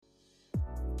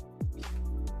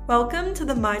Welcome to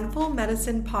the Mindful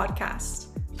Medicine Podcast.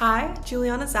 I,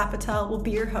 Juliana will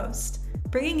be your host,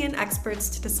 bringing in experts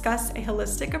to discuss a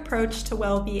holistic approach to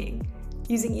well-being,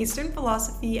 using Eastern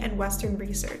philosophy and Western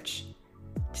research.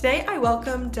 Today, I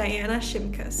welcome Diana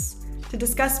Shimkus to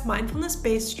discuss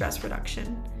mindfulness-based stress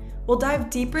reduction. We'll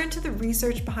dive deeper into the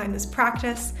research behind this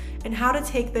practice and how to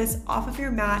take this off of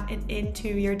your mat and into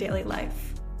your daily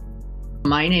life.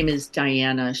 My name is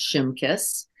Diana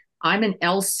Shimkus. I'm an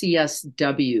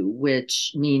LCSW,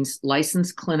 which means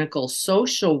licensed clinical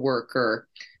social worker,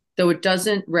 though it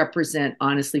doesn't represent,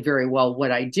 honestly, very well what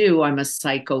I do. I'm a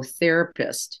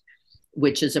psychotherapist,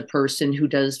 which is a person who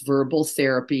does verbal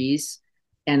therapies,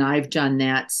 and I've done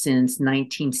that since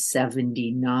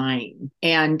 1979.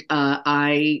 And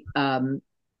I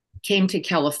came to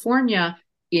California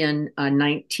in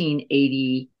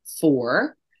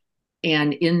 1984.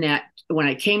 And when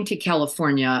I came to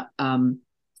California,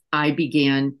 I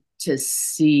began to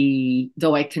see,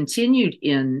 though I continued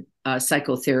in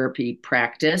psychotherapy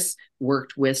practice,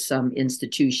 worked with some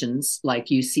institutions like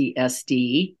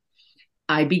UCSD,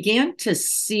 I began to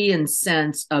see and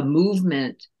sense a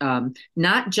movement,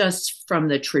 not just from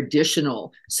the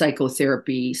traditional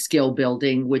psychotherapy skill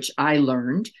building, which I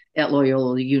learned at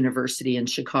Loyola University in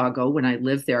Chicago when I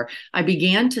lived there. I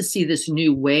began to see this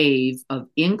new wave of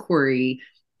inquiry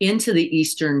into the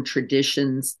Eastern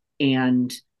traditions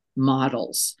and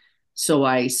models. So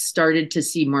I started to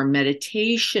see more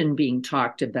meditation being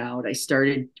talked about. I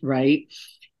started,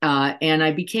 and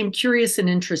I became curious and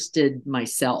interested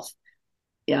myself.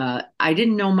 I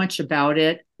didn't know much about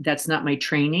it. That's not my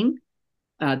training.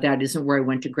 That isn't where I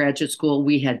went to graduate school.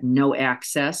 We had no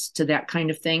access to that kind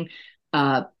of thing.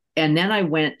 And then I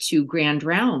went to Grand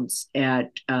Rounds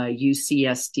at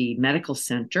UCSD Medical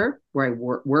Center, where I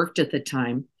worked at the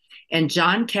time. And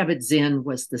Jon Kabat-Zinn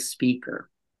was the speaker.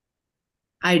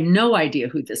 I had no idea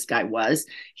who this guy was.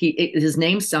 His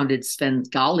name sounded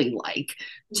Svengali-like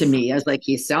to me. I was like,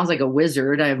 he sounds like a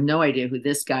wizard. I have no idea who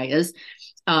this guy is.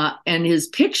 And his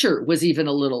picture was even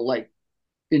a little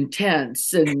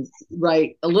intense and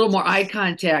a little more eye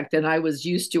contact than I was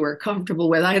used to or comfortable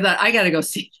with. I thought, I got to go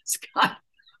see this guy.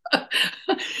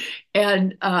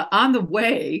 And on the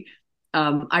way,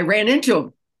 I ran into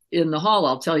him in the hall.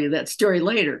 I'll tell you that story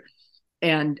later.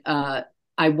 And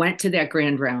I went to that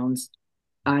Grand Rounds.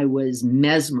 I was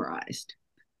mesmerized.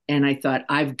 And I thought,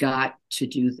 I've got to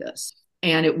do this.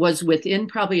 And it was within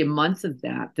probably a month of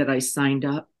that I signed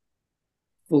up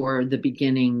for the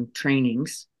beginning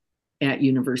trainings at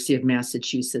University of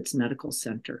Massachusetts Medical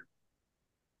Center,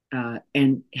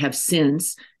 and have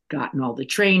since gotten all the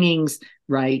trainings,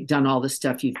 done all the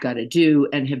stuff you've got to do,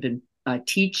 and have been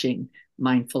teaching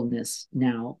mindfulness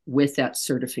now with that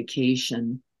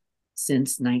certification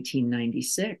since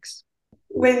 1996.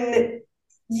 When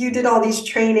you did all these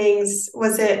trainings,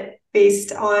 was it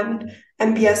based on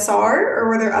MBSR, or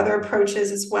were there other approaches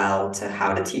as well to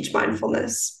how to teach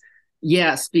mindfulness?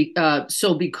 Yes.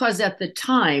 So because at the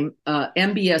time,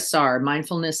 MBSR,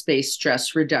 Mindfulness-Based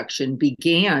Stress Reduction,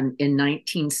 began in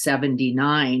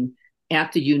 1979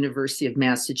 at the University of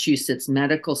Massachusetts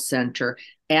Medical Center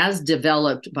as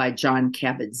developed by Jon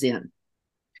Kabat-Zinn.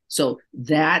 So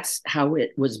that's how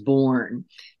it was born.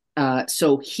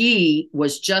 So he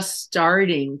was just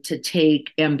starting to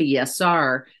take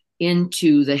MBSR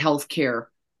into the healthcare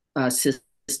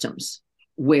systems,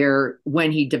 where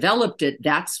when he developed it,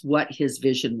 that's what his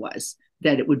vision was,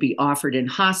 that it would be offered in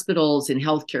hospitals, in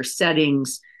healthcare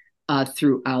settings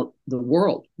throughout the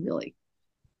world, really.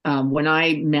 When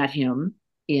I met him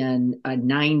in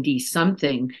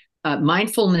 90-something,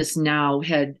 mindfulness now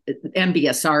had,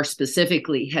 MBSR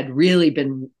specifically, had really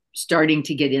been starting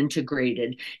to get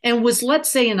integrated and was, let's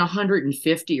say, in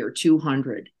 150 or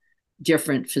 200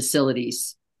 different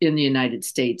facilities in the United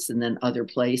States and then other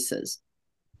places.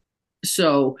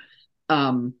 So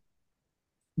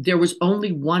there was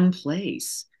only one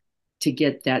place to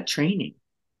get that training,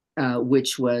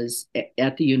 which was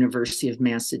at the University of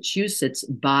Massachusetts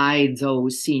by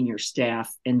those senior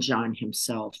staff and Jon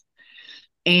himself.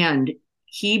 And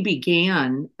he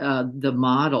began the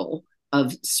model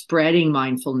of spreading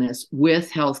mindfulness with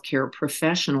healthcare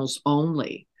professionals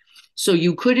only. So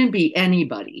you couldn't be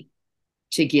anybody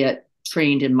to get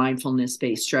trained in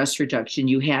mindfulness-based stress reduction.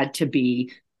 You had to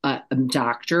be a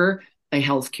doctor, a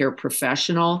healthcare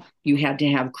professional. You had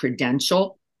to have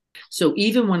credential. So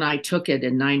even when I took it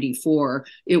in 94,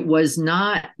 it was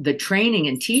not, the training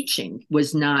and teaching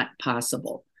was not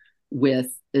possible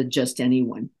with just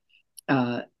anyone.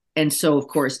 And so, of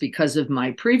course, because of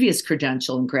my previous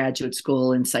credential in graduate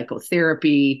school in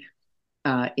psychotherapy,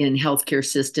 in healthcare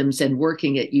systems and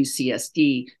working at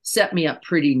UCSD, set me up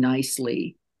pretty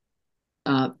nicely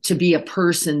to be a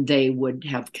person they would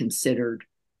have considered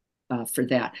for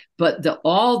that. But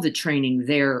all the training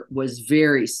there was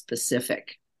very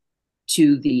specific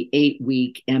to the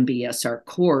 8-week MBSR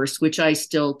course, which I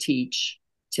still teach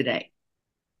today.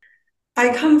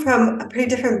 I come from a pretty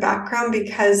different background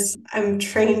because I'm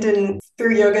trained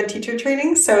through yoga teacher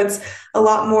training. So it's a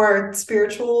lot more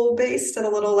spiritual based and a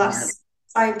little less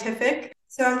scientific.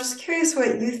 So I'm just curious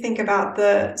what you think about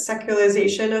the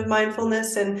secularization of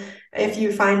mindfulness and if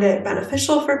you find it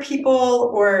beneficial for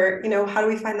people, or, how do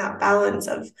we find that balance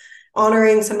of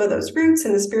honoring some of those roots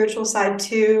and the spiritual side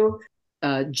too?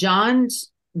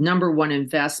 John's number one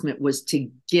investment was to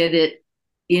get it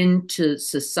into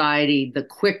society the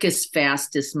quickest,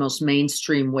 fastest, most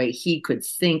mainstream way he could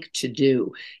think to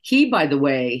do. He, by the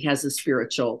way, has a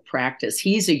spiritual practice.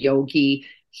 He's a yogi.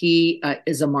 He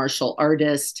is a martial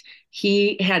artist.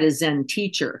 He had a Zen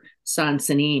teacher, San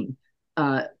Sanim,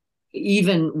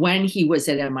 even when he was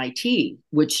at MIT,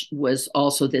 which was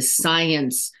also this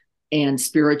science and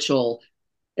spiritual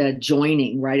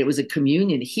joining, right? It was a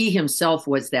communion. He himself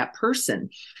was that person.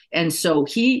 And so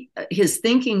his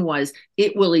thinking was,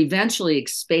 it will eventually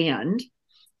expand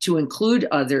to include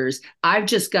others. I've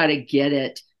just got to get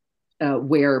it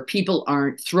where people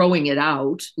aren't throwing it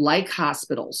out like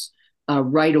hospitals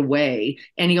right away.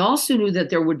 And he also knew that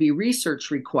there would be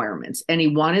research requirements, and he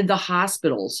wanted the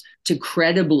hospitals to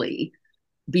credibly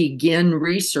begin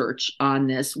research on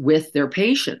this with their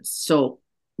patients. So,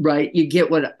 right, you get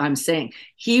what I'm saying.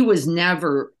 He was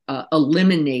never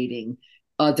eliminating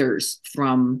others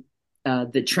from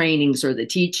the trainings or the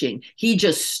teaching. He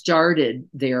just started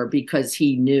there because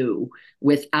he knew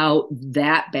without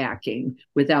that backing,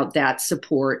 without that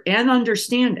support and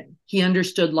understanding, he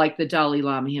understood, like the Dalai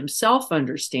Lama himself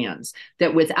understands,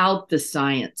 that without the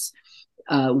science,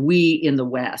 we in the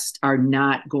West are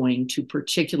not going to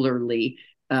particularly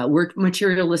work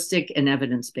materialistic and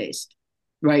evidence-based,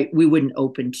 right? We wouldn't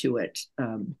open to it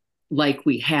like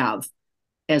we have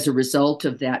as a result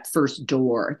of that first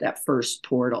door, that first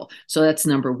portal. So that's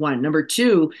number one. Number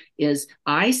two is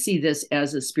I see this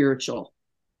as a spiritual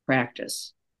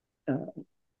practice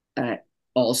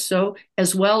also,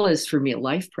 as well as for me, a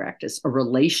life practice, a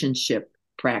relationship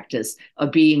practice, a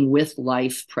being with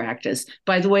life practice.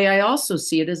 By the way, I also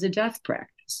see it as a death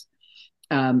practice.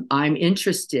 I'm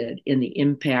interested in the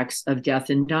impacts of death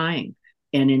and dying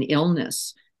and in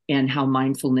illness, and how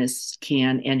mindfulness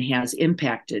can and has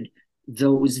impacted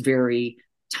those very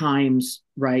times,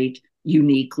 right,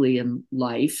 uniquely in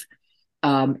life.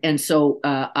 And so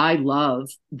I love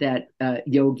that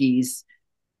yogis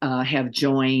have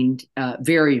joined,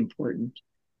 very important,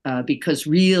 because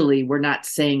really we're not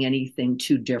saying anything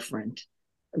too different.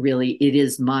 Really, it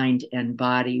is mind and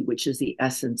body, which is the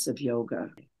essence of yoga.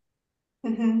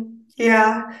 Mm-hmm.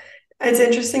 Yeah, it's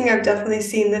interesting. I've definitely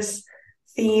seen this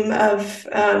theme of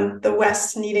the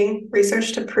West needing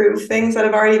research to prove things that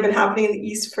have already been happening in the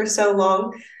East for so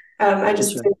long. I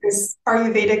just did this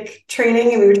Ayurvedic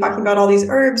training, and we were talking about all these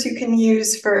herbs you can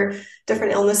use for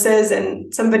different illnesses.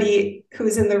 And somebody who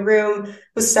was in the room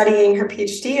was studying her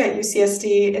PhD at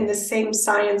UCSD in the same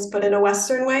science, but in a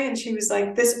Western way. And she was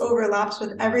like, this overlaps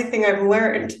with everything I've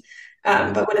learned.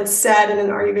 But when it's said in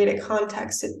an Ayurvedic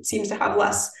context, it seems to have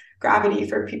less gravity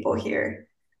for people here.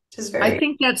 I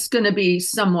think that's going to be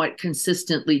somewhat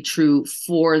consistently true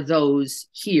for those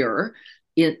here,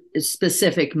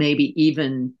 specific maybe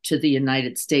even to the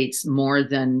United States more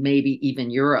than maybe even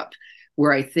Europe,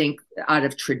 where I think out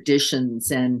of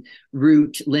traditions and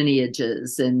root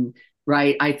lineages and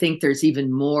right, I think there's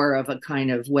even more of a kind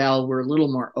of, well, we're a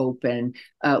little more open.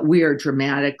 We are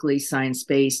dramatically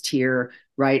science-based here,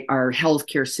 right? Our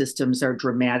healthcare systems are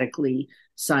dramatically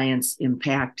science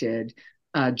impacted.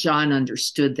 John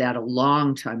understood that a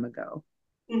long time ago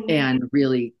and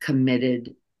really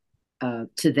committed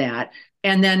to that.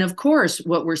 And then, of course,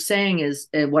 what we're saying is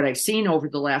what I've seen over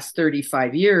the last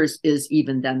 35 years is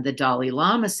even then the Dalai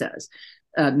Lama says,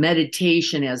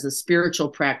 meditation as a spiritual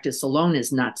practice alone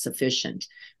is not sufficient.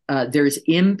 There's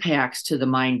impacts to the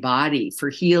mind body for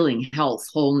healing, health,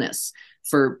 wholeness,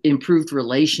 for improved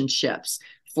relationships,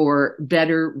 for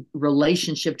better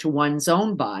relationship to one's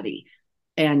own body.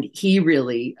 And he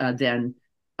really then,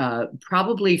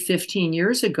 probably 15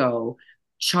 years ago,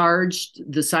 charged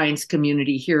the science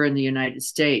community here in the United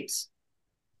States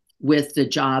with the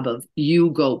job of,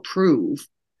 you go prove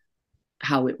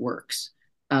how it works,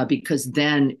 because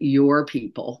then your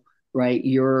people, right,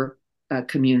 your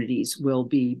communities will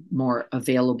be more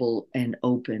available and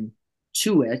open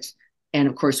to it. And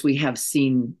of course, we have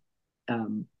seen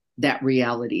that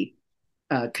reality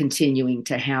continuing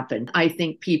to happen. I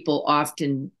think people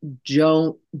often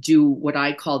don't do what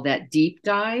I call that deep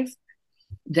dive,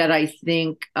 that I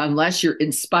think unless you're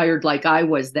inspired like I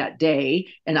was that day,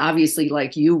 and obviously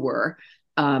like you were,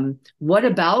 what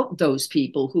about those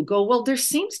people who go, well, there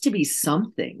seems to be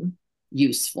something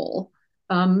useful.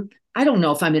 I don't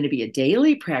know if I'm going to be a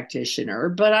daily practitioner,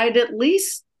 but I'd at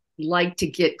least like to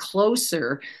get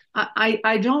closer.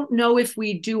 I don't know if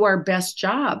we do our best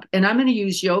job. And I'm going to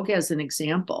use yoga as an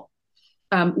example.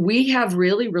 We have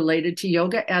really related to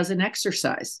yoga as an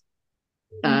exercise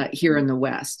here in the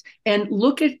West. And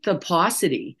look at the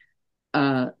paucity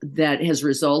that has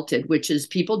resulted, which is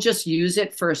people just use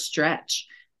it for a stretch.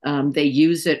 They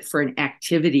use it for an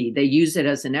activity. They use it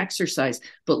as an exercise.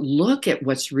 But look at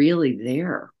what's really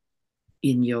there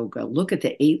in yoga. Look at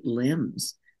the 8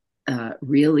 limbs,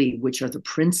 really, which are the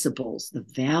principles, the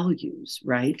values,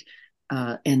 right?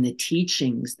 And the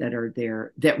teachings that are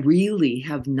there that really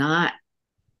have not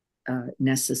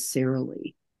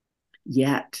necessarily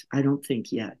yet, I don't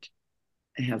think yet,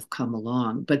 have come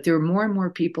along. But there are more and more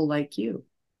people like you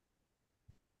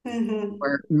who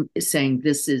are saying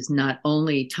this is not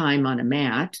only time on a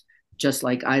mat, just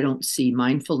like I don't see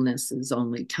mindfulness as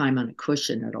only time on a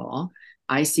cushion at all.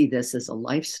 I see this as a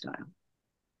lifestyle.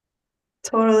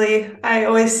 Totally. I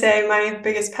always say my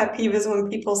biggest pet peeve is when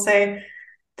people say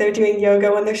they're doing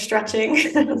yoga when they're stretching.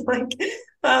 Like,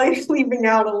 well, you're leaving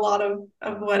out a lot of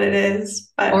what it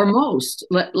is. But or most,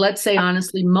 let's say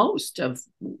honestly, most of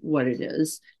what it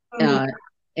is.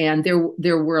 And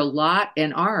there were a lot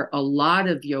and are a lot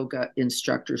of yoga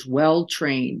instructors, well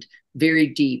trained, very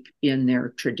deep in their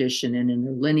tradition and in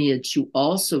their lineage, who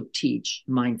also teach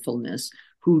mindfulness,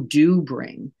 who do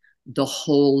bring the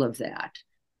whole of that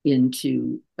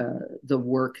into the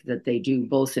work that they do,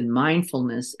 both in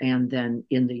mindfulness and then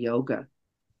in the yoga.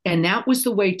 And that was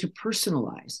the way to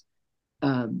personalize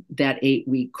that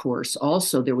 8-week course.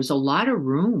 Also, there was a lot of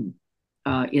room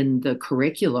in the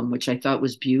curriculum, which I thought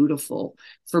was beautiful,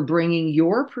 for bringing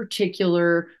your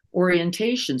particular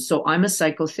orientation. So I'm a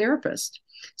psychotherapist.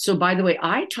 So by the way,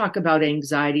 I talk about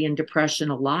anxiety and depression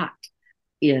a lot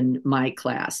in my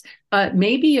class.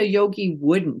 Maybe a yogi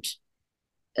wouldn't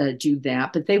do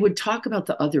that, but they would talk about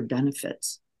the other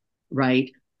benefits,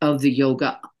 right, of the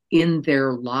yoga in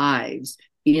their lives,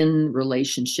 in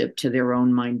relationship to their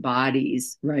own mind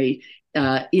bodies, right,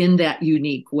 in that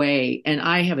unique way. And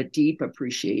I have a deep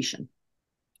appreciation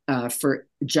for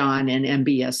John and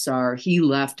MBSR. He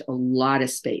left a lot of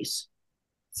space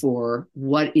for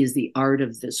what is the art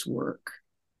of this work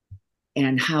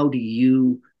and how do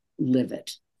you live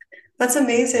it. That's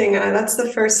amazing. That's the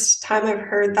first time I've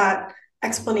heard that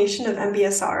explanation of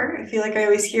MBSR. I feel like I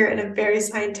always hear it in a very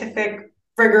scientific,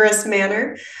 rigorous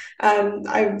manner. So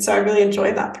I really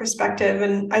enjoyed that perspective,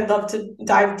 and I'd love to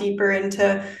dive deeper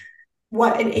into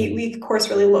what an 8-week course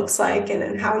really looks like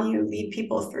and how you lead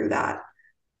people through that.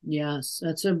 Yes,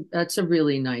 that's a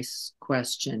really nice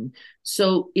question.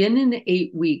 So in an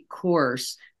 8-week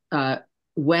course,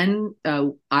 when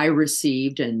I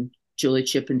received, and Julie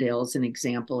Chippendale is an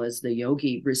example as the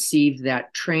yogi, received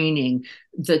that training,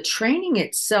 the training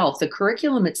itself, the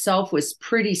curriculum itself was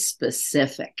pretty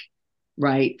specific,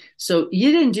 right? So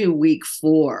you didn't do week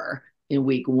 4 in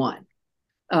week 1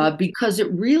 because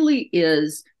it really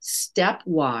is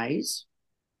stepwise.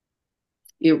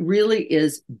 It really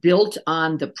is built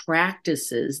on the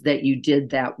practices that you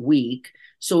did that week.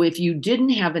 So if you didn't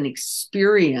have an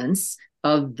experience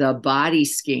of the body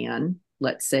scan,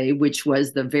 let's say, which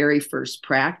was the very first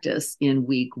practice in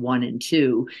week 1 and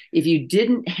 2, if you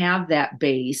didn't have that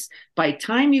base, by the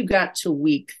time you got to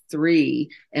week 3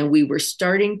 and we were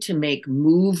starting to make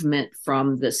movement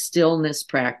from the stillness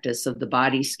practice of the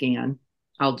body scan,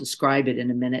 I'll describe it in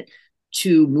a minute,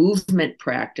 to movement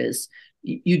practice,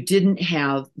 you didn't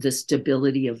have the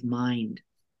stability of mind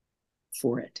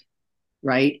for it,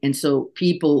 right? And so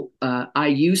people, I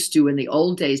used to in the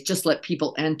old days, just let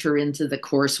people enter into the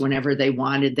course whenever they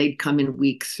wanted. They'd come in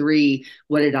week 3.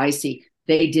 What did I see?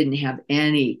 They didn't have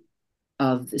any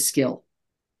of the skill.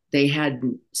 They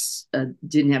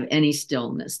didn't have any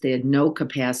stillness. They had no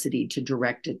capacity to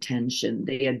direct attention.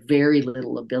 They had very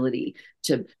little ability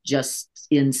to just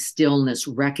in stillness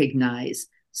recognize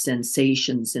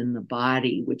sensations in the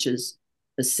body, which is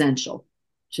essential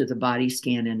to the body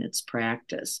scan and its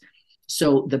practice.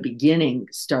 So the beginning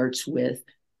starts with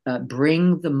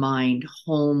bring the mind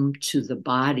home to the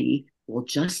body. Well,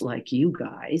 just like you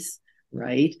guys,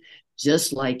 right?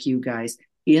 Just like you guys.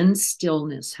 In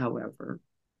stillness, however,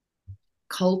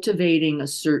 cultivating a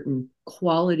certain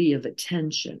quality of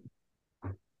attention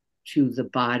to the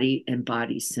body and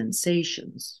body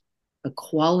sensations, a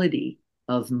quality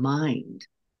of mind.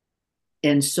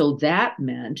 And so that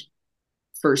meant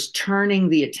first turning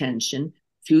the attention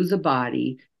to the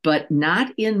body, but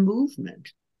not in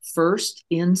movement, first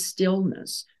in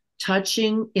stillness,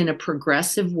 touching in a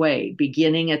progressive way,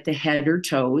 beginning at the head or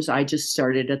toes. I just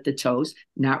started at the toes,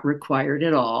 not required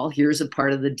at all. Here's a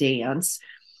part of the dance,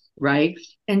 right?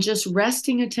 And just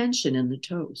resting attention in the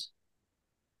toes,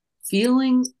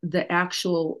 feeling the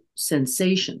actual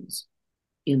sensations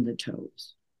in the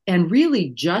toes. And really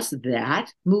just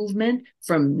that movement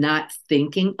from not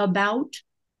thinking about,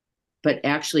 but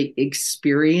actually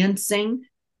experiencing,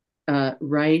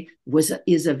 right,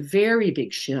 is a very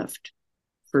big shift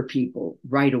for people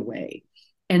right away.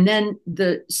 And then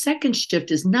the second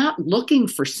shift is not looking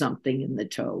for something in the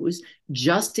toes,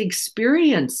 just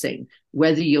experiencing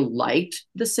whether you liked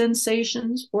the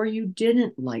sensations or you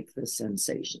didn't like the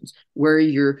sensations, where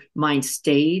your mind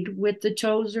stayed with the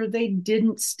toes or they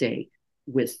didn't stay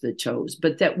with the toes,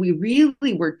 but that we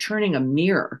really were turning a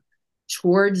mirror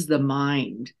towards the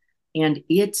mind and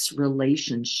its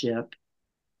relationship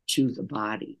to the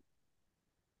body.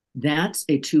 That's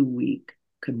a 2-week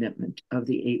commitment of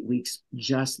the 8 weeks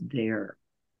just there.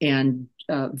 And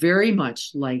very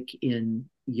much like in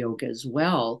yoga as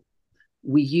well,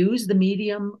 we use the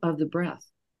medium of the breath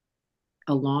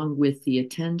along with the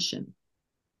attention.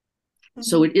 Mm-hmm.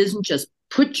 So it isn't just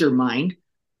put your mind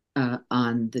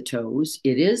on the toes.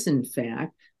 It is, in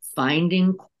fact,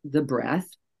 finding the breath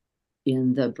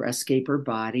in the breastscaper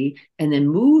body and then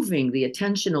moving the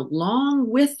attention along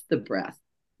with the breath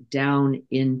down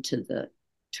into the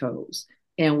toes.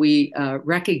 And we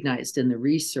recognized in the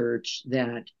research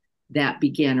that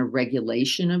began a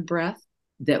regulation of breath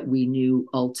that we knew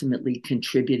ultimately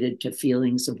contributed to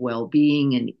feelings of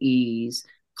well-being and ease,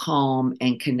 calm,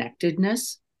 and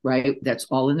connectedness, right? That's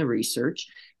all in the research,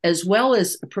 as well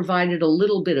as provided a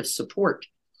little bit of support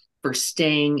for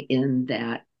staying in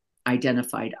that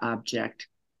identified object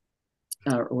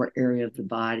or area of the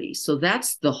body. So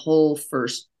that's the whole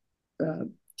first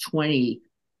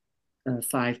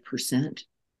 25%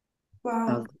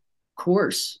 of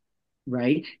course,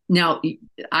 right? Now,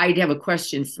 I'd have a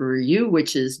question for you,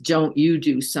 which is, don't you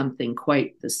do something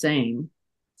quite the same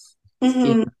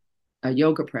in a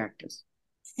yoga practice?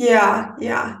 Yeah,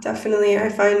 definitely. I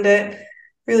find it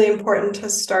really important to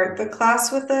start the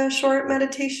class with a short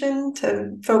meditation,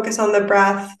 to focus on the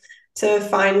breath, to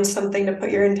find something to put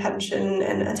your intention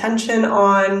and attention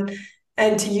on,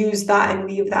 and to use that and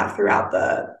weave that throughout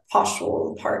the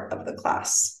postural part of the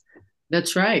class.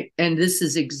 That's right. And this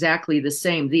is exactly the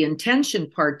same. The intention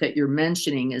part that you're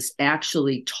mentioning is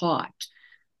actually taught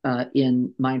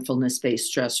in mindfulness-based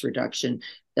stress reduction.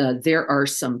 There are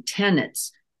some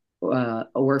tenets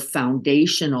or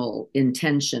foundational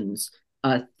intentions,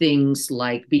 things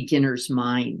like beginner's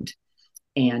mind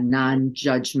and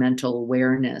non-judgmental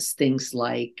awareness, things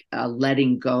like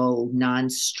letting go,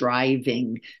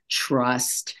 non-striving,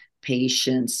 trust,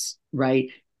 patience, right?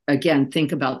 Again,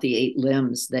 think about the 8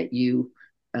 limbs that you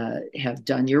have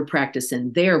done your practice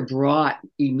in. They're brought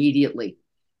immediately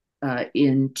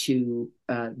into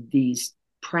these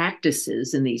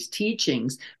practices and these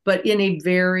teachings, but in a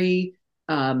very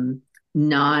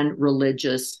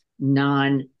non-religious,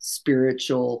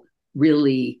 non-spiritual,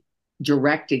 really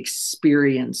direct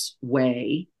experience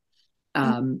way.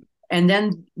 And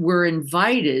then we're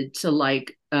invited to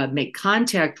make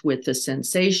contact with the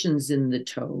sensations in the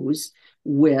toes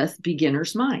with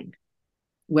beginner's mind.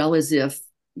 Well, as if,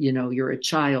 you're a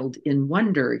child in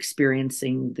wonder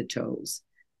experiencing the toes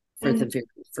for the very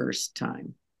first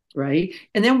time, right?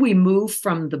 And then we move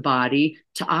from the body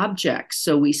to objects.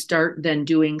 So we start then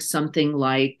doing something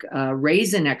like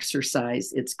raisin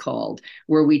exercise, it's called,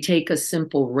 where we take a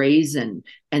simple raisin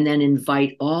and then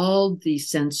invite all the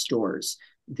sense doors,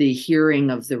 the hearing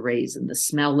of the raisin, the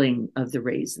smelling of the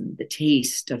raisin, the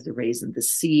taste of the raisin, the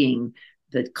seeing,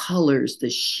 the colors, the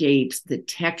shapes, the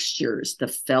textures, the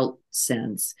felt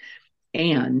sense,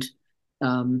 and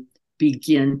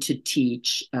begin to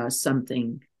teach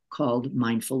something called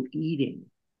mindful eating,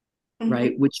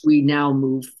 right? Which we now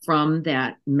move from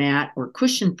that mat or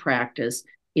cushion practice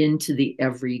into the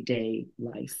everyday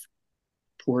life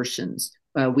portions.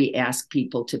 We ask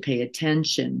people to pay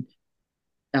attention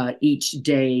each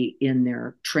day in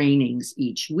their trainings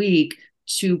each week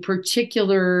to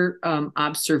particular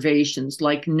observations,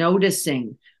 like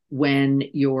noticing when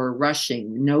you're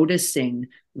rushing, noticing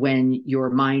when your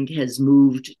mind has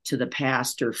moved to the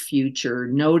past or future,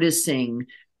 noticing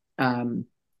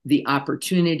the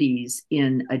opportunities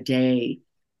in a day,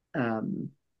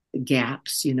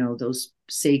 gaps, those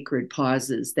sacred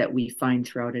pauses that we find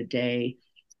throughout a day,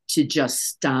 to just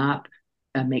stop,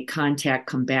 make contact,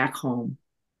 come back home,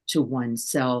 to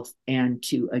oneself and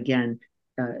to, again,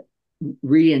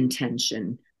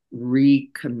 re-intention,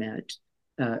 recommit,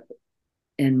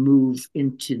 and move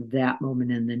into that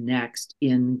moment and the next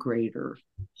in greater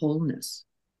wholeness.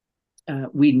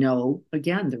 We know,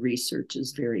 again, the research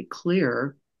is very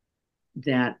clear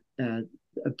that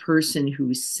a person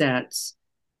who sets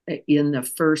in the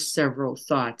first several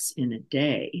thoughts in a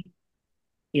day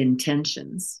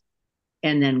intentions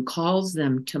and then calls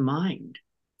them to mind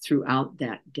throughout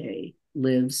that day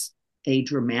lives a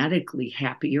dramatically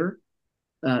happier,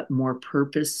 more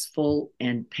purposeful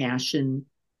and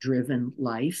passion-driven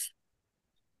life,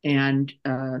 and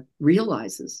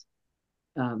realizes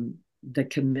the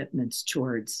commitments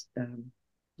towards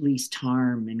least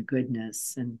harm and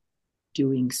goodness, and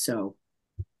doing so,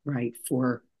 right,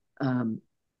 for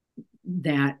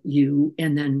that you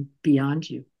and then beyond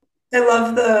you. I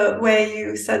love the way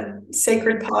you said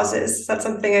sacred pauses. That's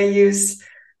something I use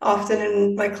often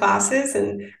in my classes.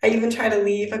 And I even try to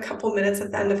leave a couple minutes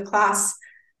at the end of class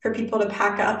for people to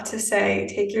pack up, to say,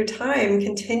 take your time,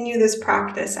 continue this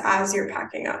practice as you're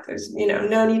packing up. There's,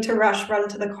 no need to rush, run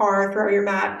to the car, throw your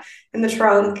mat in the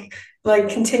trunk, like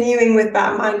continuing with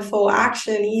that mindful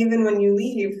action, even when you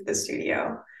leave the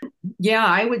studio. Yeah,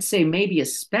 I would say maybe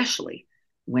especially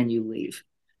when you leave,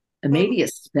 and maybe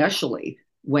especially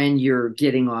when you're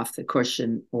getting off the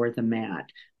cushion or the mat.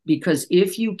 Because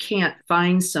if you can't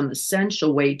find some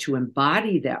essential way to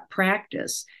embody that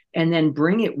practice and then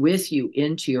bring it with you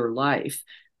into your life,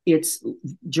 it's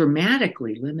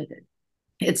dramatically limited.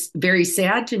 It's very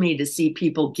sad to me to see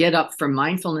people get up from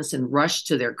mindfulness and rush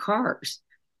to their cars.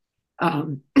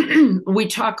 We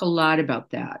talk a lot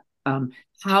about that,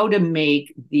 how to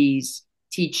make these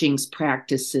teachings,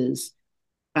 practices,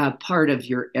 part of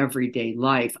your everyday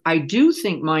life. I do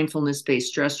think mindfulness-based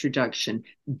stress reduction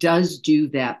does do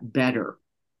that better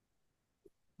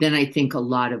than I think a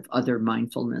lot of other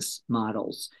mindfulness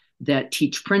models that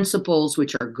teach principles,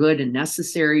 which are good and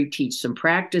necessary, teach some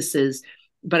practices.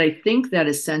 But I think that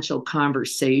essential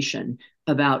conversation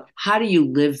about how do you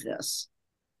live this?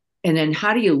 And then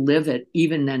how do you live it,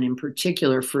 even then in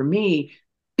particular for me,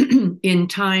 in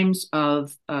times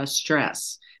of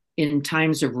stress, in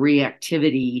times of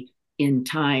reactivity, in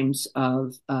times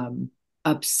of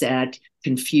upset,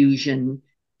 confusion,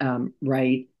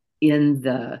 right, in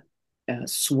the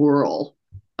swirl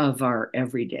of our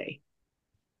everyday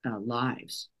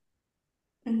lives.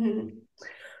 Mm-hmm.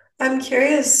 I'm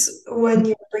curious, when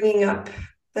you're bringing up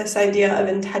this idea of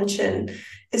intention,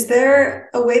 is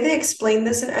there a way they explain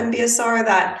this in MBSR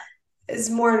that is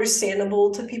more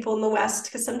understandable to people in the West?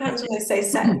 Because sometimes when I say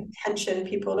set intention,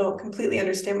 people don't completely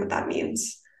understand what that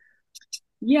means.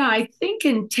 Yeah, I think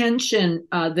intention,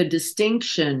 the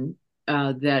distinction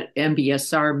that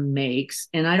MBSR makes,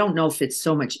 and I don't know if it's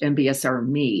so much MBSR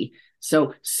me,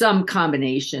 so some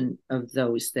combination of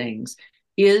those things,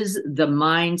 is the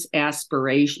mind's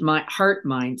aspiration, my heart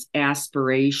mind's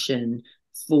aspiration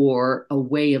for a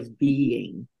way of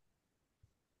being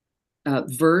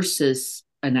versus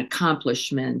an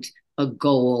accomplishment, a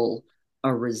goal,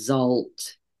 a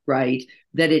result, right?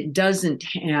 That it doesn't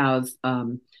have,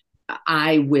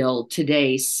 I will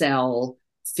today sell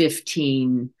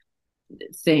 15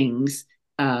 things,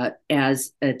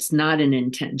 as it's not an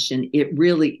intention. It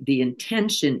really, the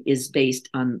intention is based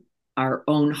on our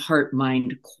own heart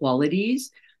mind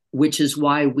qualities, which is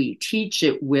why we teach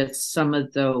it with some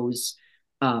of those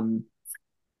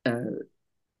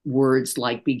words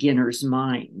like beginner's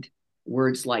mind,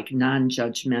 words like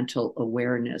non-judgmental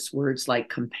awareness, words like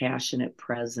compassionate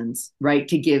presence, right?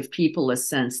 To give people a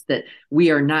sense that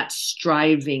we are not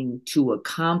striving to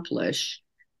accomplish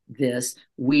this.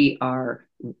 We are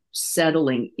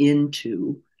settling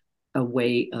into a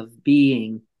way of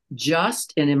being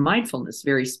just, and in mindfulness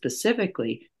very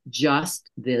specifically, just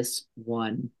this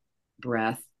one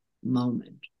breath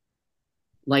moment.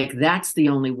 Like that's the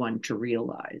only one to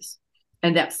realize.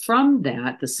 And that from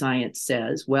that, the science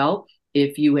says, well,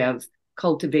 if you have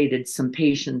cultivated some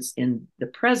patience in the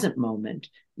present moment,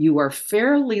 you are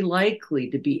fairly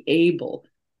likely to be able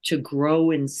to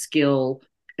grow in skill,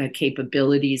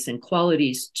 capabilities, and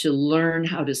qualities to learn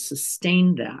how to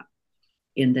sustain that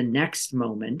in the next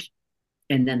moment,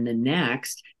 and then the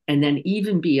next, and then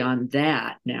even beyond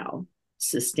that now,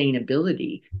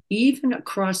 sustainability, even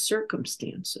across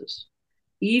circumstances.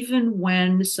 Even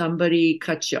when somebody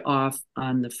cuts you off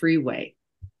on the freeway,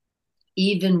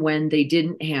 even when they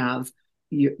didn't have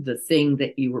the thing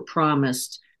that you were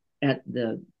promised at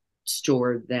the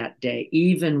store that day,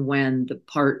 even when the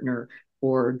partner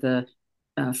or the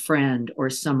friend or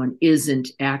someone isn't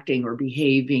acting or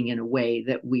behaving in a way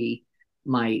that we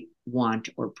might want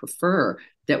or prefer,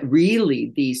 that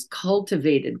really these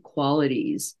cultivated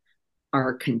qualities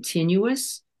are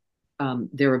continuous.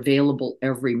 They're available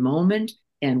every moment.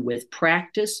 And with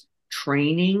practice,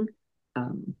 training,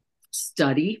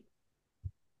 study,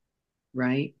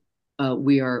 right,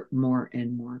 we are more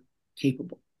and more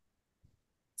capable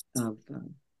of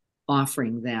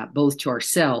offering that both to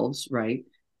ourselves, right,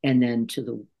 and then to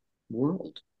the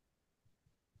world.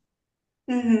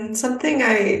 Something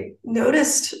I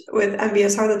noticed with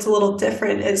MBSR that's a little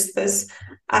different is this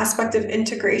aspect of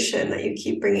integration that you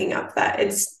keep bringing up, that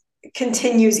it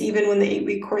continues even when the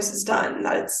 8-week course is done,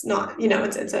 that it's not,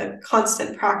 it's a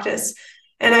constant practice.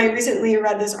 And I recently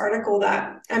read this article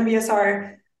that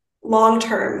MBSR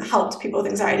long-term helped people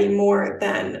with anxiety more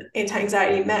than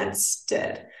anti-anxiety meds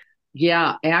did.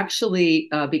 Yeah, actually,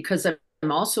 because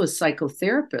I'm also a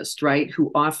psychotherapist, right,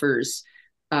 who offers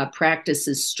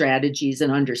practices, strategies,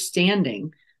 and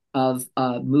understanding of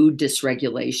mood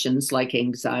dysregulations like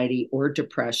anxiety or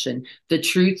depression. The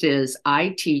truth is, I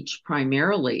teach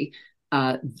primarily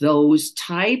those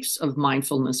types of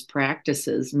mindfulness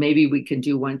practices. Maybe we can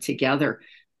do one together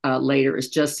later as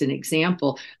just an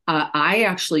example. I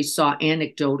actually saw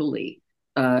anecdotally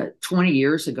 20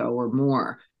 years ago or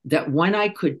more that when I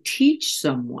could teach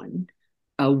someone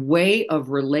a way of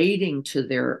relating to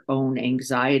their own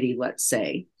anxiety, let's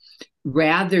say,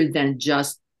 rather than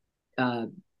just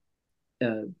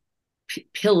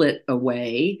pill it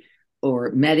away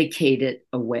or medicate it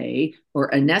away or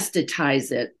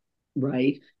anesthetize it,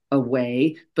 right,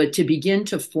 away, but to begin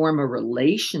to form a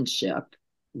relationship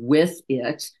with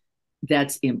it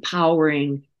that's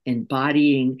empowering,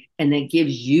 embodying, and that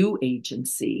gives you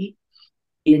agency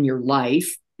in your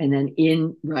life, and then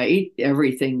in, right,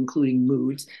 everything, including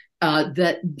moods,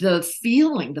 that the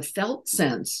feeling, the felt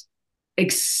sense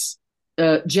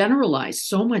generalized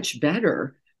so much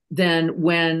better than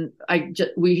when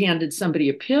we handed somebody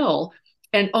a pill,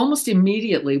 and almost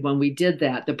immediately when we did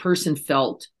that, the person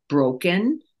felt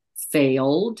broken,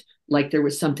 failed, like there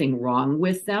was something wrong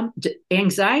with them.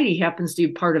 Anxiety happens to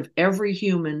be part of every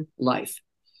human life.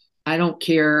 I don't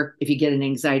care if you get an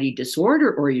anxiety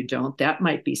disorder or you don't, that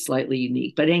might be slightly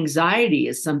unique, but anxiety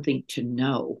is something to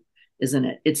know, isn't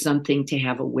it? It's something to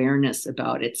have awareness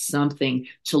about. It's something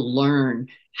to learn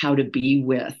how to be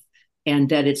with, and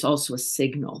that it's also a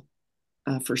signal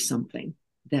for something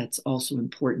that's also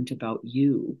important about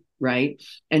you, right?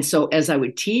 And so as I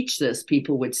would teach this,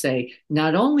 people would say,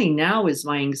 not only now is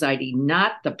my anxiety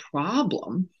not the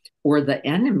problem or the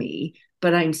enemy,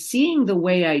 but I'm seeing the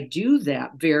way I do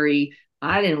that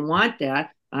I didn't want that.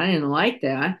 I didn't like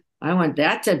that. I want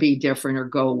that to be different or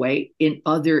go away in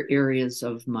other areas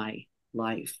of my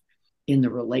life, in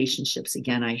the relationships,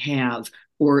 again, I have,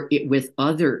 or with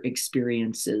other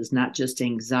experiences, not just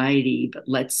anxiety, but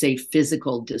let's say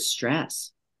physical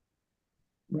distress,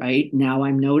 right? Now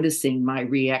I'm noticing my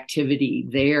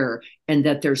reactivity there, and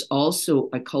that there's also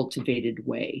a cultivated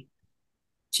way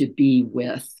to be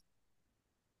with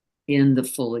in the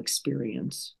full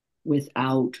experience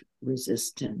without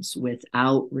resistance,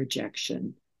 without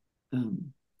rejection,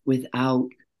 without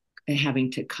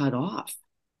having to cut off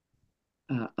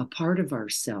a part of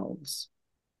ourselves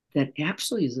that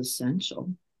actually is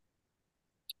essential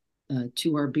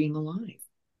to our being alive.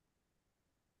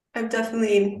 I've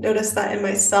definitely noticed that in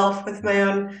myself with my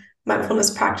own mindfulness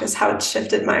practice, how it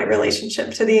shifted my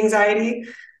relationship to the anxiety.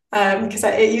 Because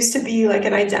it used to be like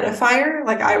an identifier,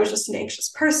 like I was just an anxious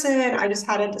person, I just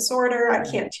had a disorder, I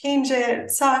can't change it,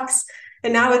 it sucks.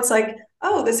 And now it's like,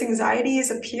 oh, this anxiety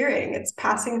is appearing, it's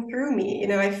passing through me.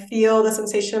 I feel the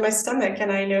sensation in my stomach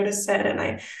and I notice it and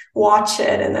I watch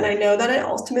it, and then I know that it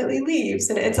ultimately leaves.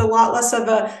 And it's a lot less of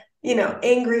a,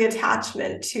 angry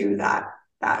attachment to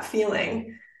that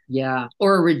feeling. Yeah,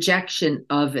 or a rejection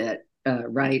of it,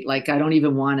 right? Like I don't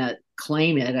even want to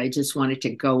claim it. I just want it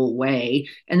to go away.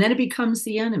 And then it becomes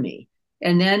the enemy.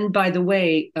 And then, by the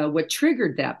way, what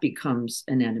triggered that becomes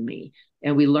an enemy.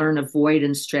 And we learn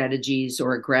avoidance strategies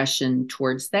or aggression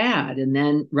towards that. And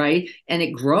then, right, and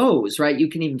it grows, right? You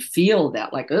can even feel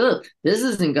that, like, oh, this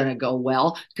isn't going to go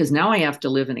well because now I have to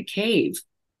live in a cave.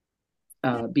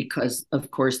 Because,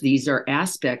 of course, these are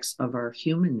aspects of our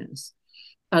humanness.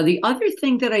 The other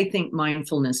thing that I think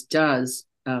mindfulness does,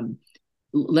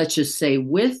 let's just say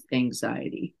with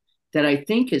anxiety, that I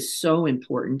think is so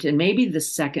important, and maybe the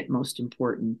second most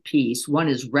important piece, one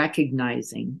is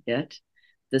recognizing it,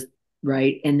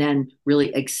 right? And then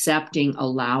really accepting,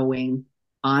 allowing,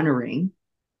 honoring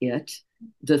it.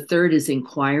 The third is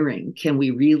inquiring. Can we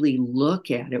really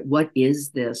look at it? What is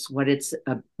this? What is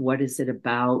it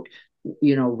about?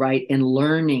 Right? And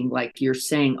learning, like you're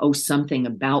saying, something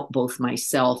about both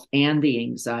myself and the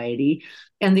anxiety.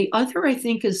 And the other, I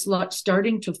think, is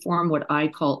starting to form what I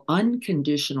call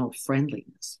unconditional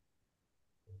friendliness,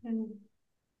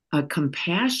 a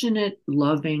compassionate,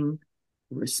 loving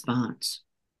response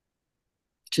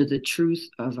to the truth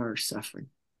of our suffering.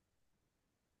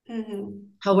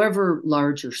 However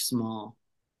large or small,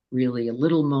 really, a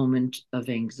little moment of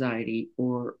anxiety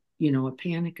or, a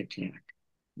panic attack,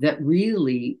 that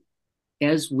really,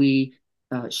 as we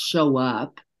show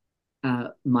up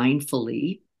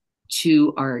mindfully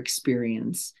to our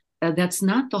experience, that's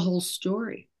not the whole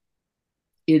story.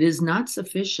 It is not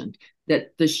sufficient.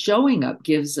 That the showing up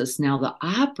gives us now the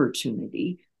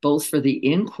opportunity, both for the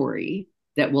inquiry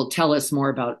that will tell us more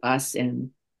about us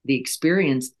and the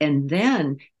experience, and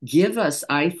then give us,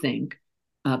 I think,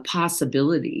 a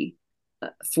possibility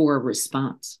for a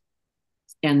response.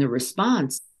 And the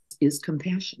response is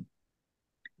compassion.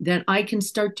 That I can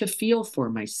start to feel for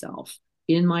myself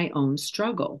in my own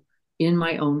struggle, in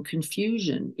my own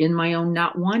confusion, in my own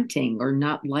not wanting or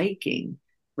not liking,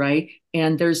 right?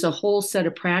 And there's a whole set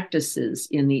of practices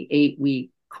in the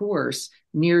 8-week course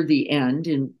near the end,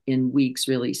 in weeks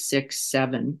really 6,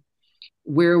 7,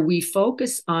 where we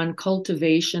focus on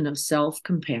cultivation of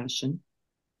self-compassion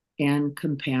and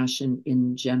compassion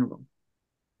in general,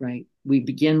 right? We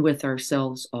begin with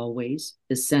ourselves always,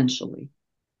 essentially,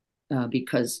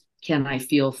 because can I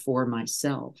feel for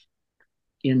myself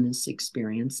in this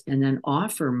experience, and then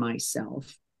offer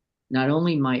myself not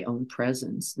only my own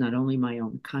presence, not only my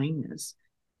own kindness,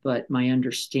 but my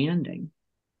understanding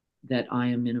that I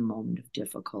am in a moment of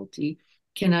difficulty.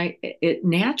 It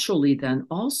naturally then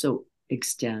also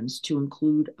extends to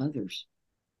include others.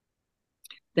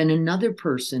 Then another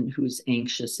person who's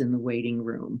anxious in the waiting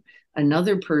room,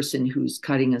 another person who's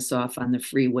cutting us off on the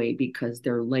freeway because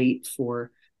they're late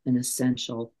for an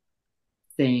essential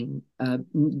thing,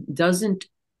 doesn't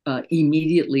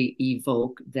immediately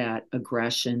evoke that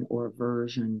aggression or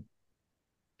aversion,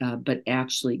 but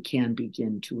actually can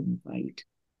begin to invite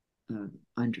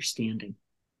understanding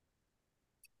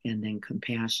and then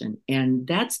compassion. And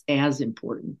that's as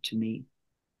important to me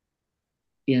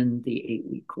in the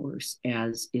 8-week course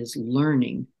as is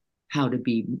learning how to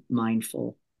be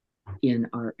mindful in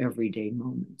our everyday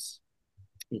moments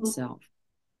itself.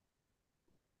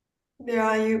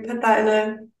 Yeah, you put that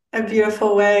in a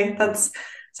beautiful way. That's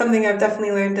something I've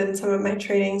definitely learned in some of my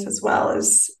trainings as well,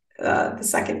 is the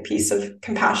second piece of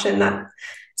compassion that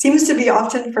seems to be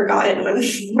often forgotten when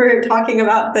we're talking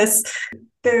about this.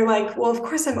 They're like, well, of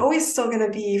course, I'm always still going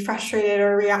to be frustrated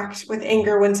or react with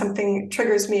anger when something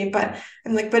triggers me. But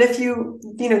I'm like, but if you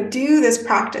do this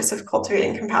practice of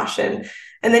cultivating compassion,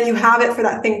 and then you have it for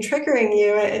that thing triggering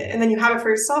you, and then you have it for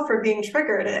yourself for being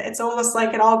triggered, it's almost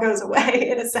like it all goes away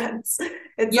in a sense.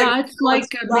 It's like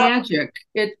magic.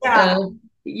 It's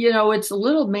a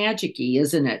little magic-y,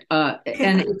 isn't it?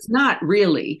 And it's not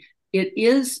really. It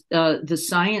is, the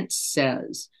science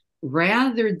says,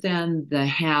 rather than the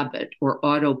habit or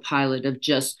autopilot of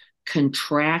just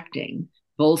contracting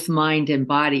both mind and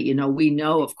body, we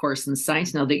know, of course, in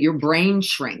science now, that your brain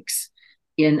shrinks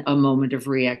in a moment of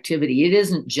reactivity. It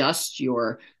isn't just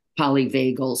your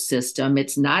polyvagal system.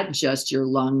 It's not just your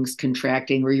lungs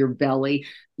contracting or your belly.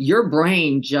 Your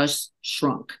brain just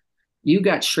shrunk. You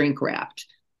got shrink wrapped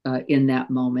in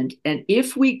that moment. And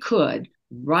if we could,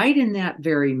 right in that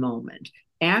very moment,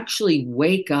 actually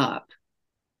wake up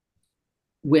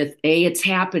with A, it's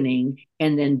happening,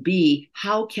 and then B,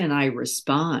 how can I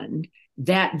respond?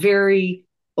 That very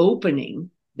opening,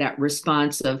 that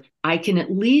response of, I can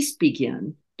at least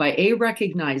begin by A,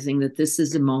 recognizing that this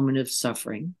is a moment of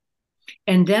suffering,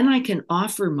 and then I can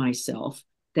offer myself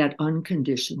that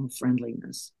unconditional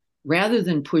friendliness. Rather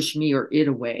than push me or it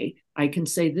away, I can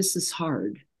say, this is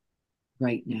hard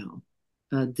right now.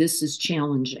 This is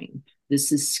challenging.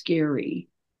 This is scary.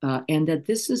 And that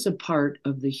this is a part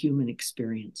of the human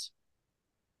experience.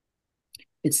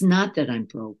 It's not that I'm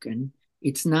broken.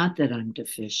 It's not that I'm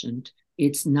deficient.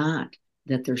 It's not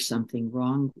that there's something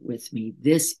wrong with me.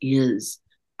 This is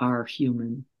our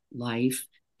human life,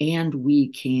 and we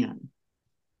can,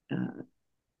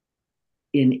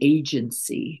 in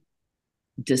agency,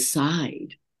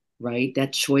 decide, right?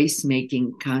 That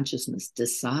choice-making consciousness,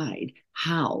 decide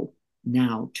how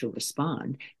now to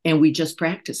respond. And we just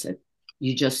practice it.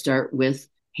 You just start with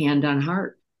hand on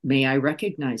heart. May I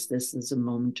recognize this as a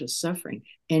moment of suffering,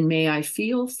 and may I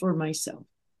feel for myself.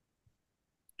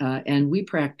 And we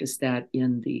practice that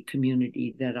in the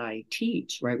community that I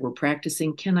teach, right? We're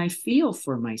practicing, can I feel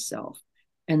for myself?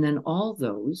 And then all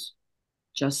those,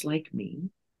 just like me,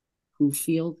 who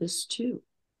feel this too,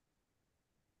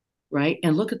 right?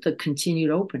 And look at the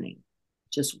continued opening,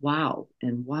 just wow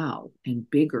and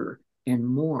bigger and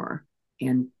more.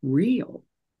 and real,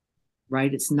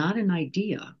 right? It's not an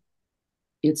idea,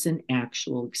 it's an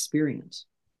actual experience.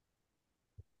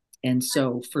 And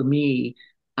so for me,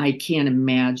 I can't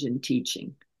imagine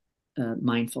teaching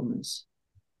mindfulness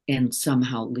and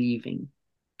somehow leaving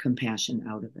compassion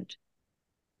out of it.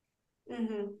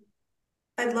 Mm-hmm.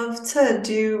 I'd love to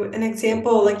do an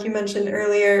example, like you mentioned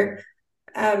earlier,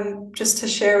 just to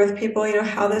share with people,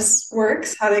 how this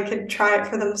works, how they could try it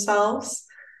for themselves.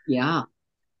 Yeah.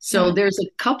 So Yeah. there's a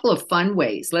couple of fun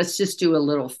ways. Let's just do a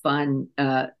little fun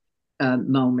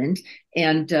moment.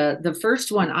 And the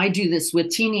first one, I do this with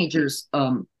teenagers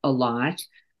a lot.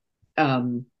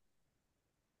 Um,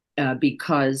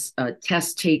 because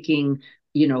test taking,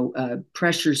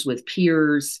 pressures with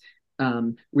peers,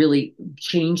 really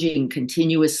changing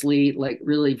continuously, like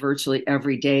really virtually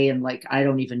every day. And like, I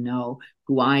don't even know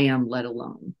who I am, let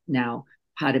alone now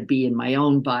how to be in my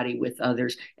own body with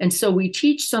others. And so we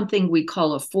teach something we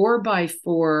call a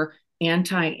 4x4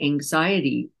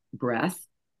 anti-anxiety breath.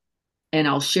 And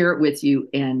I'll share it with you.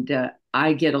 And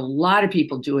I get a lot of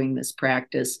people doing this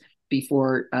practice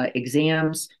before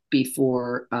exams,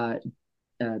 before uh,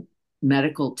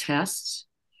 medical tests,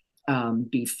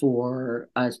 before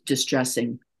a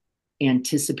distressing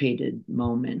anticipated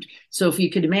moment. So if you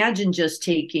could imagine just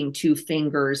taking two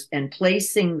fingers and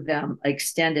placing them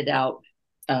extended out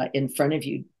in front of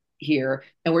you here,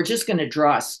 and we're just going to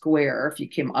draw a square. If you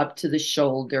came up to the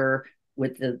shoulder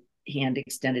with the hand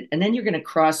extended, and then you're going to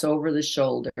cross over the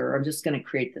shoulder. I'm just going to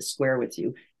create the square with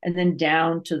you, and then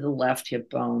down to the left hip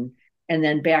bone, and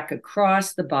then back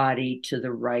across the body to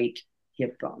the right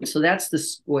hip bone. So that's the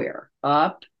square: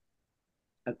 up,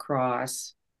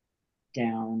 across,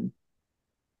 down,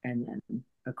 and then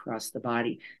across the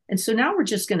body. And so now we're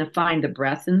just going to find the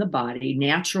breath in the body,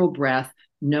 natural breath,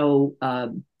 no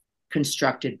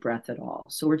constructed breath at all.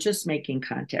 So we're just making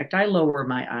contact. I lower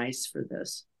my eyes for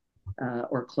this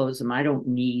or close them. I don't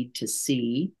need to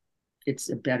see.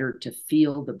 It's better to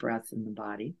feel the breath in the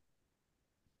body.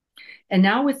 And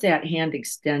now with that hand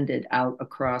extended out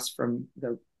across from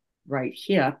the right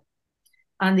hip,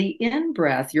 on the in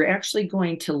breath, you're actually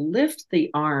going to lift the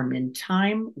arm in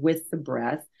time with the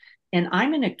breath. And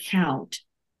I'm going to count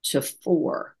to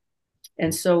 4.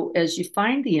 And so as you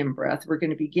find the in breath, we're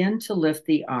going to begin to lift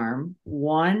the arm.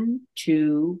 1,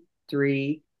 2,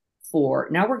 3, 4.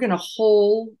 Now we're going to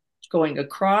hold going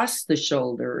across the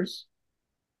shoulders,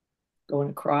 going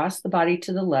across the body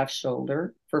to the left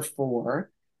shoulder for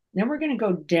 4. Then we're going to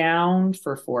go down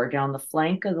for 4, down the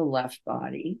flank of the left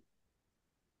body.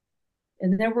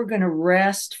 And then we're going to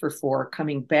rest for 4,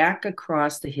 coming back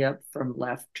across the hip from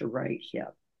left to right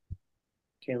hip.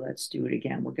 Okay, let's do it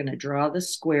again. We're going to draw the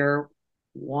square.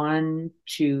 1,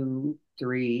 2,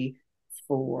 3,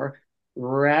 4.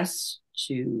 Rest,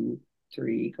 2,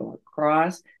 3. Go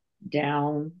across,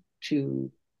 down,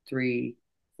 2, 3,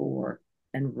 4.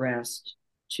 And rest,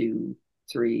 2,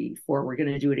 3, 4. We're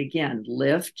going to do it again.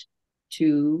 Lift,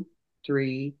 2,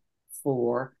 3,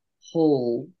 4.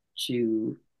 Hold,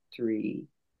 2, 3,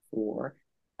 4.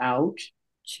 Out,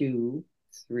 2,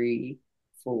 3,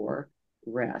 4.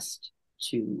 Rest,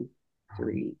 2,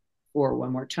 3, 4.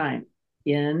 One more time.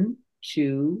 In,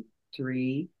 2,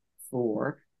 3,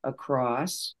 4.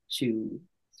 Across, 2,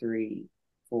 3,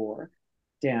 4.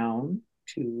 Down,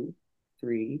 2,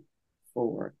 3,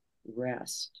 4.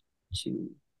 Rest, 2,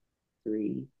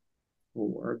 3,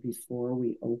 4. Before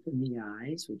we open the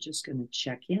eyes, we're just going to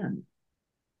check in,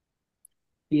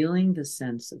 feeling the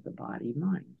sense of the body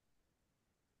mind,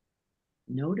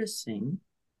 noticing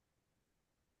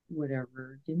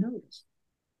whatever you notice.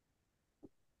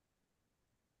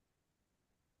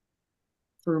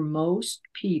 For most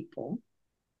people,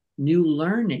 new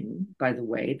learning, by the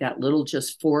way, that little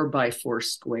just 4x4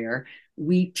 square,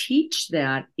 we teach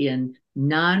that in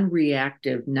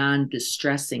non-reactive,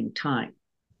 non-distressing time,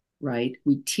 right?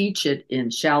 We teach it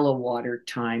in shallow water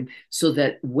time so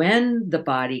that when the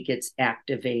body gets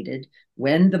activated,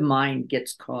 when the mind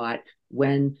gets caught,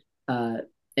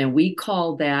 and we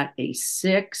call that a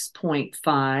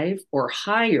 6.5 or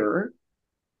higher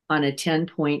on a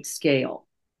 10-point scale,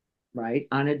 right?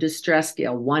 On a distress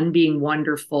scale, 1 being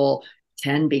wonderful,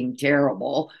 10 being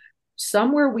terrible.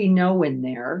 Somewhere we know in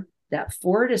there that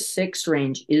 4 to 6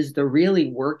 range is the really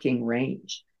working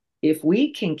range. If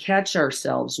we can catch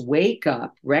ourselves, wake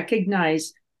up,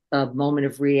 recognize a moment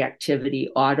of reactivity,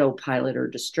 autopilot, or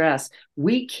distress,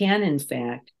 we can, in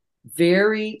fact,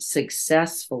 very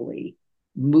successfully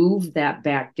move that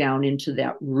back down into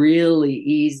that really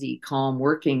easy, calm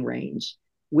working range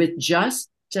with just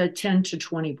 10 to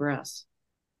 20 breaths.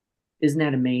 Isn't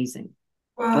that amazing?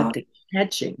 Wow. But the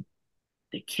catching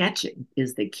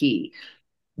is the key.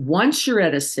 Once you're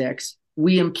at a 6,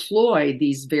 we employ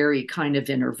these very kind of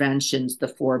interventions, the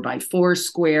 4x4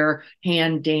 square,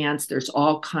 hand dance, there's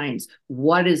all kinds.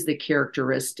 What is the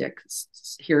characteristics?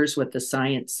 Here's what the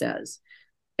science says.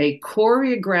 A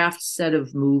choreographed set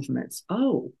of movements.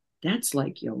 Oh, that's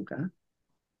like yoga.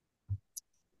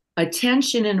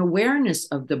 Attention and awareness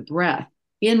of the breath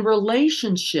in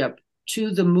relationship to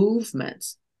the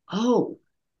movements. Oh,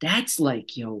 that's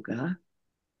like yoga,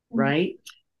 right?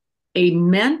 A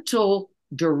mental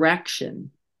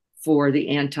direction for the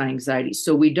anti-anxiety.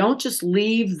 So we don't just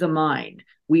leave the mind,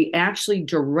 we actually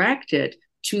direct it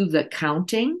to the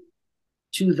counting,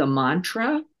 to the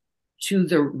mantra, to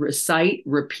the recite,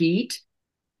 repeat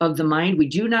of the mind. We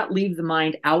do not leave the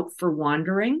mind out for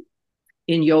wandering.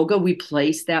 In yoga, we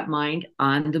place that mind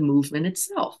on the movement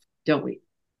itself, don't we?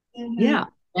 Yeah.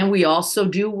 And we also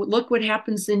do, look what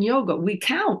happens in yoga. We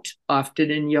count often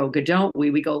in yoga, don't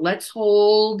we? We go, let's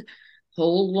hold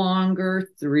longer,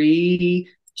 3,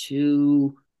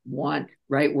 2, 1,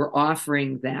 right? We're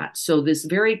offering that. So this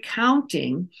very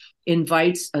counting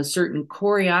invites a certain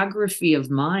choreography of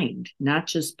mind, not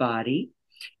just body.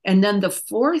 And then the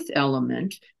fourth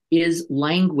element is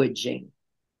languaging.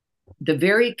 The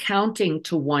very counting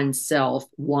to oneself,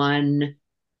 1,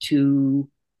 2,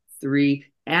 3,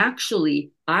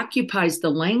 actually occupies the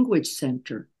language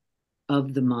center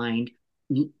of the mind,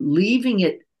 leaving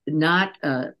it not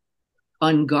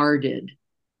unguarded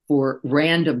for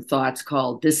random thoughts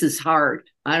called, this is hard,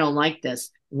 I don't like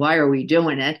this, why are we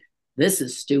doing it, this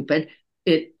is stupid.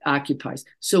 It occupies.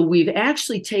 So we've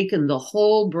actually taken the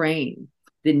whole brain,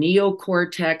 the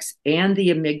neocortex and the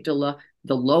amygdala,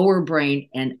 the lower brain,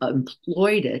 and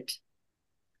employed it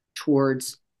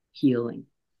towards healing.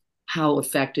 How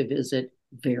effective is it?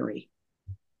 Very.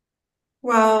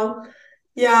 Well,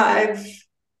 yeah, I've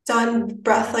done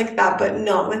breath like that, but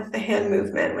not with the hand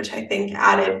movement, which I think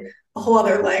added a whole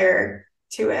other layer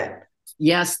to it.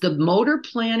 Yes, the motor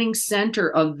planning center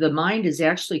of the mind is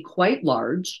actually quite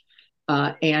large.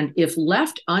 And if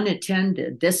left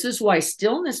unattended, this is why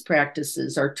stillness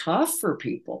practices are tough for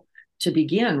people to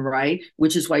begin, right?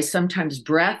 Which is why sometimes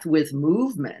breath with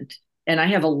movement, and I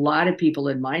have a lot of people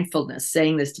in mindfulness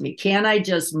saying this to me, can I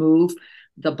just move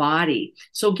the body?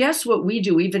 So guess what we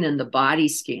do even in the body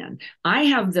scan? I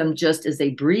have them just as they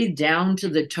breathe down to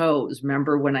the toes.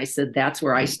 Remember when I said that's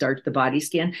where I start the body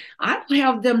scan? I'll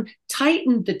have them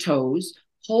tighten the toes,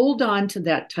 hold on to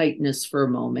that tightness for a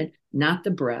moment, not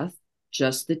the breath,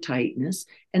 just the tightness.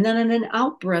 And then in an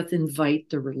out breath, invite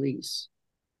the release.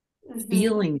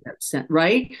 Feeling that sense,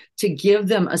 right? To give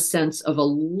them a sense of a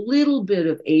little bit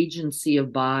of agency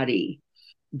of body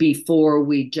before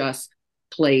we just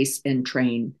place and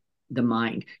train the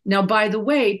mind. Now, by the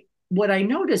way, what I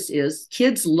notice is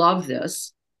kids love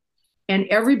this and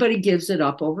everybody gives it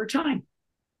up over time.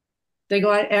 They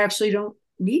go, I actually don't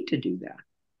need to do that.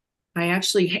 I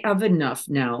actually have enough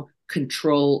now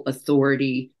control,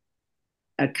 authority,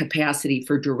 a capacity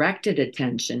for directed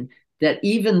attention that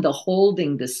even the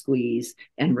holding the squeeze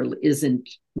and isn't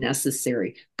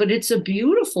necessary. But it's a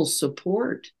beautiful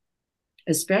support,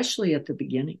 especially at the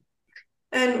beginning.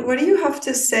 And what do you have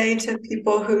to say to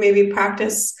people who maybe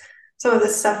practice some of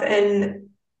this stuff in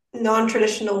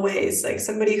non-traditional ways, like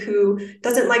somebody who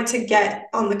doesn't like to get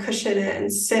on the cushion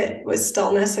and sit with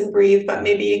stillness and breathe, but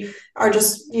maybe are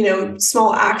just,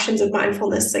 small actions of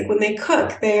mindfulness. Like when they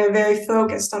cook, they are very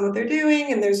focused on what they're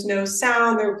doing and there's no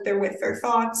sound, they're with their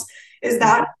thoughts.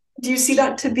 Do you see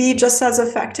that to be just as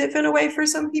effective in a way for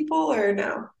some people or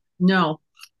no? No,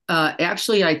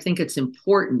 actually, I think it's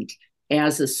important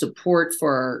as a support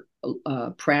for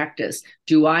practice.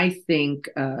 Do I think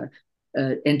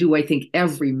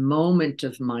every moment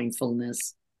of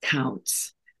mindfulness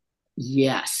counts?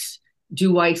 Yes.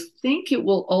 Do I think it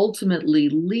will ultimately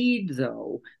lead,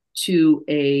 though, to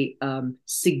a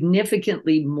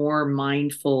significantly more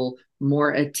mindful,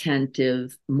 more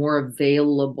attentive, more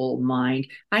available mind?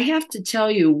 I have to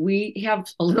tell you, we have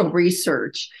a little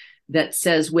research that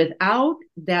says without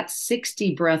that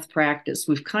 60 breath practice,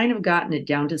 we've kind of gotten it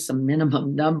down to some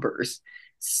minimum numbers.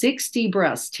 60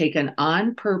 breaths taken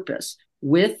on purpose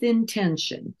with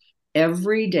intention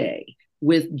every day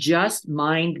with just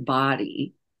mind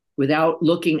body, without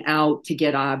looking out to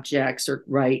get objects or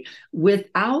right,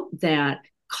 without that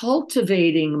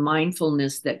cultivating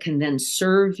mindfulness that can then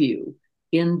serve you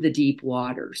in the deep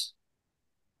waters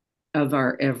of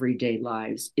our everyday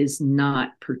lives is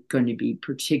not going to be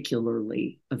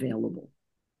particularly available.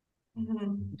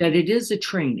 That it is a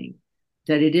training,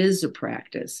 that it is a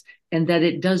practice, and that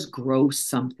it does grow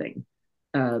something.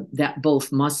 That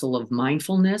both muscle of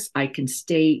mindfulness, I can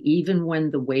stay even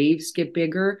when the waves get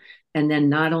bigger, And then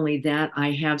not only that,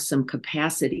 I have some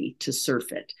capacity to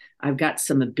surf it. I've got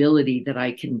some ability that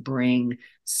I can bring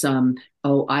some,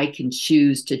 I can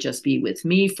choose to just be with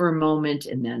me for a moment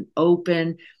and then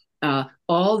open.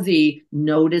 All the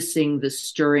noticing the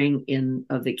stirring in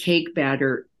of the cake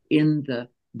batter in the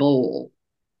bowl,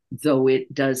 though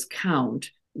it does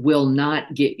count, will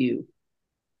not get you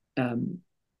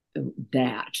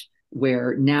that,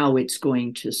 where now it's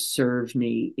going to serve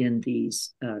me in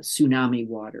these tsunami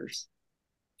waters.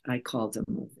 I call them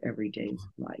of everyday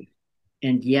life.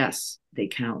 And yes, they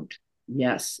count.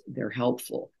 Yes, they're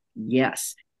helpful.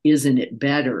 Yes, isn't it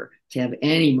better to have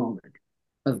any moment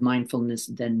of mindfulness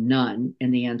than none?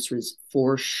 And the answer is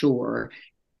for sure.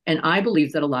 And I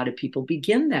believe that a lot of people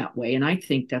begin that way, and I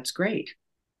think that's great.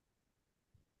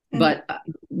 But,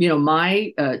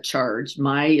 my charge,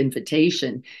 my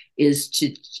invitation is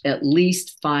to at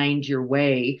least find your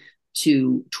way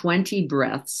to 20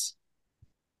 breaths,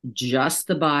 just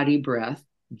the body breath,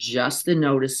 just the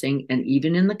noticing, and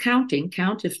even in the count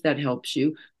if that helps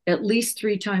you, at least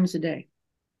 3 times a day.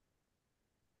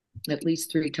 At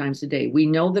least 3 times a day. We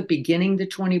know that beginning the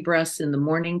 20 breaths in the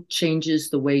morning changes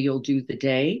the way you'll do the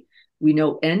day. We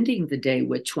know ending the day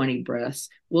with 20 breaths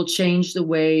will change the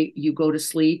way you go to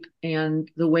sleep and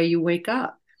the way you wake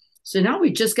up. So now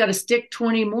we just got to stick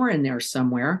 20 more in there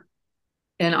somewhere.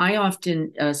 And I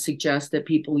often suggest that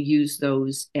people use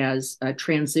those as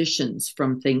transitions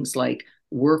from things like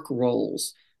work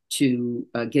roles to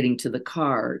getting to the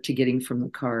car, to getting from the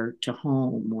car to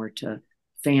home or to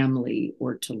family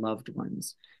or to loved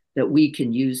ones, that we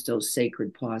can use those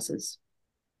sacred pauses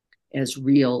as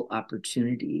real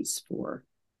opportunities for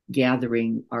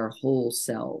gathering our whole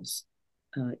selves,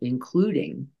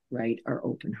 including, right, our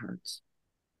open hearts.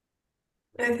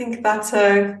 I think that's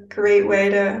a great way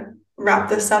to wrap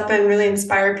this up and really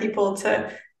inspire people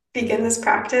to begin this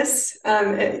practice,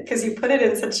 because you put it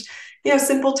in such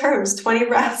simple terms, 20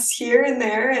 breaths here and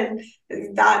there, and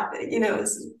that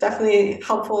is definitely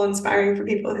helpful, inspiring for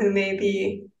people who may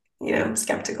be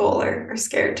skeptical or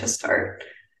scared to start.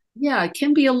 Yeah, it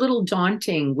can be a little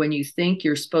daunting when you think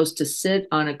you're supposed to sit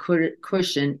on a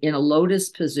cushion in a lotus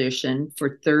position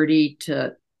for 30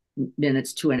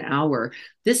 minutes to an hour.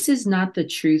 This is not the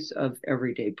truth of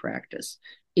everyday practice.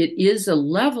 It is a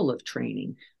level of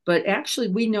training, but actually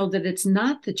we know that it's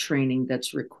not the training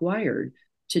that's required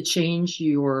to change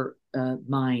your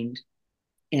mind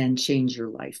and change your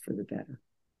life for the better.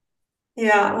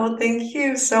 Yeah, well, thank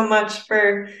you so much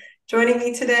for joining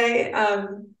me today.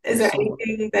 Is there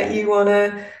anything that you want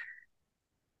to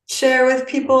share with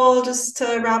people just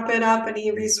to wrap it up?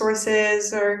 Any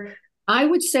resources or? I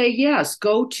would say yes,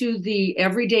 go to the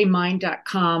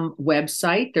everydaymind.com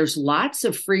website. There's lots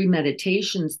of free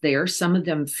meditations there, some of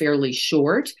them fairly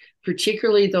short,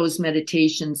 particularly those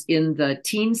meditations in the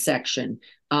teen section.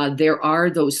 There are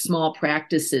those small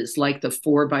practices like the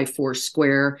 4x4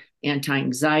 square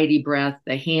anti-anxiety breath,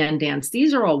 the hand dance.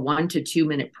 These are all 1 to 2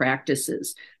 minute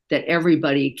practices that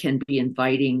everybody can be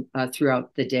inviting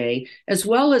throughout the day, as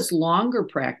well as longer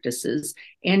practices,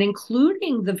 and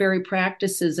including the very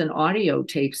practices and audio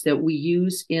tapes that we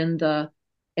use in the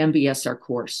MBSR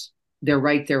course. They're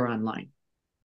right there online.